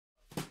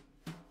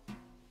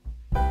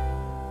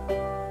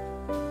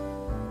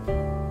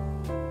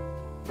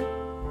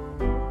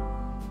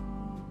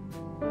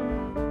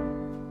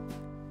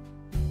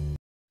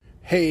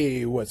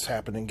Hey, what's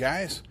happening,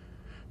 guys?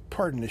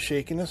 Pardon the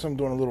shakiness. I'm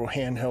doing a little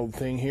handheld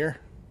thing here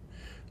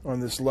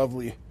on this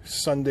lovely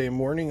Sunday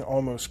morning,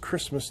 almost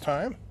Christmas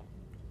time.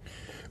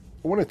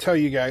 I want to tell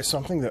you guys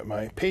something that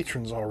my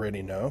patrons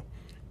already know,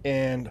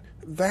 and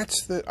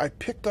that's that I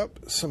picked up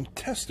some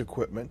test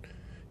equipment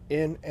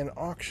in an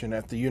auction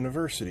at the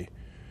university.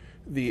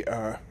 The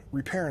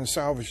repair and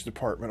salvage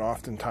department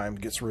oftentimes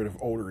gets rid of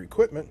older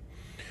equipment,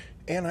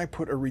 and I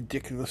put a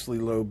ridiculously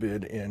low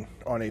bid in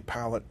on a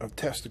pallet of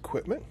test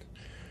equipment,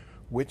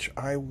 which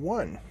I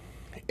won.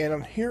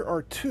 And here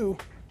are two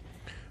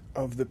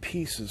of the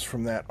pieces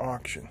from that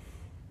auction.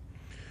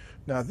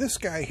 Now this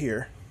guy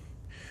here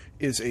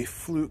is a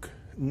Fluke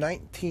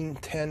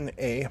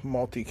 1910A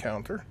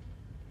multi-counter,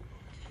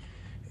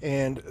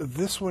 and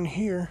this one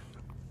here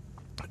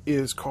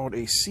is called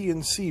a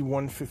CNC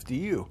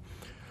 150U,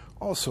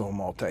 also a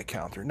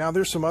multi-counter. Now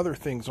there's some other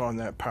things on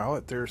that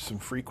pallet. There's some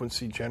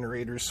frequency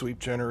generators, sweep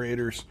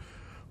generators,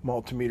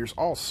 multimeters,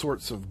 all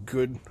sorts of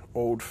good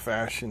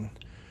old-fashioned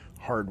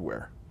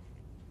hardware.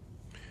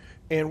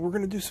 And we're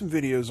going to do some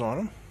videos on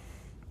them.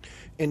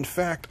 In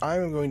fact,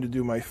 I'm going to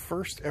do my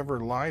first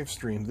ever live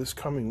stream this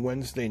coming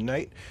Wednesday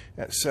night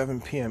at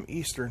 7 p.m.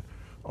 Eastern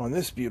on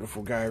this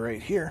beautiful guy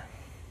right here,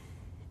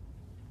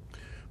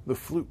 the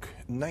Fluke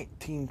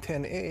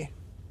 1910A.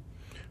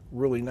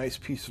 Really nice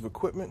piece of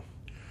equipment.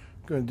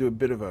 I'm going to do a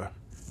bit of a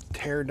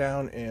tear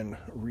down and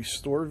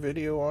restore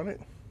video on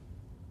it.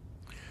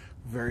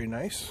 Very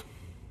nice.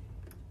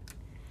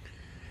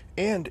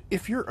 And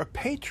if you're a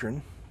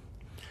patron,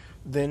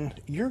 then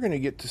you're going to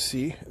get to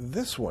see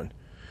this one.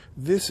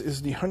 This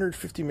is the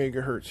 150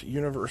 megahertz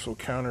universal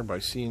counter by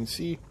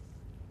CNC,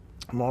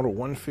 model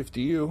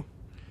 150U,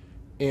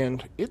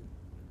 and it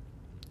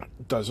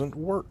doesn't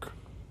work.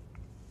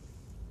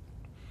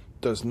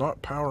 Does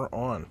not power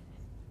on.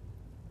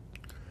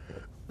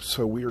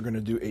 So we are going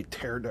to do a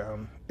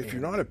teardown. If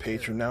you're not a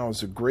patron, now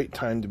is a great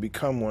time to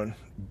become one.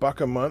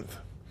 $1 a month,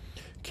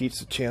 keeps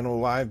the channel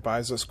alive,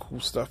 buys us cool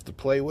stuff to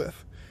play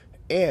with,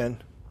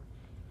 and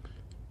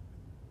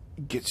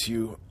gets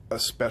you a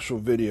special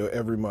video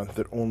every month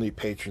that only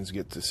patrons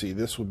get to see.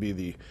 This will be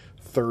the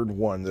third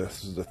one.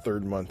 This is the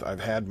third month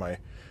I've had my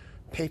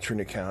patron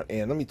account,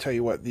 and let me tell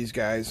you what, these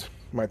guys,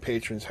 my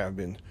patrons, have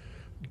been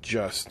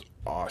just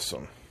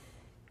awesome.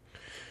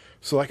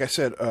 So like I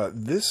said,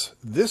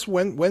 this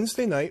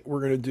Wednesday night we're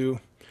going to do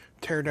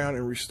tear down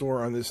and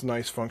restore on this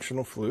nice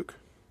functional Fluke,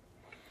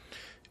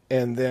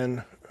 and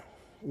then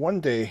one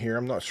day here,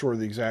 I'm not sure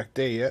the exact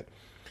day yet,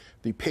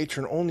 the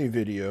patron only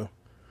video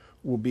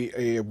will be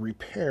a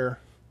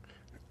repair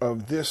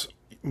of this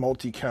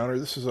multi-counter.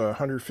 This is a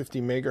 150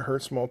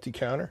 megahertz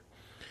multi-counter,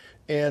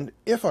 and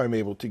if I'm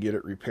able to get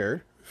it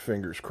repaired,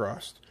 fingers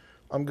crossed,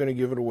 I'm going to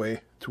give it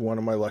away to one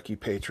of my lucky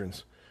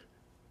patrons,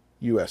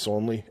 US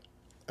only,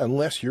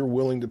 unless you're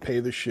willing to pay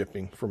the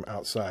shipping from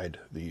outside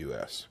the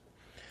US.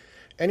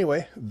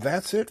 Anyway,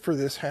 that's it for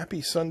this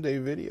happy Sunday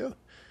video.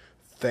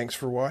 Thanks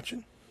for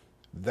watching.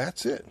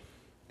 That's it.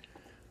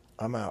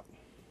 I'm out.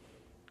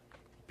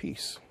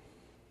 Peace.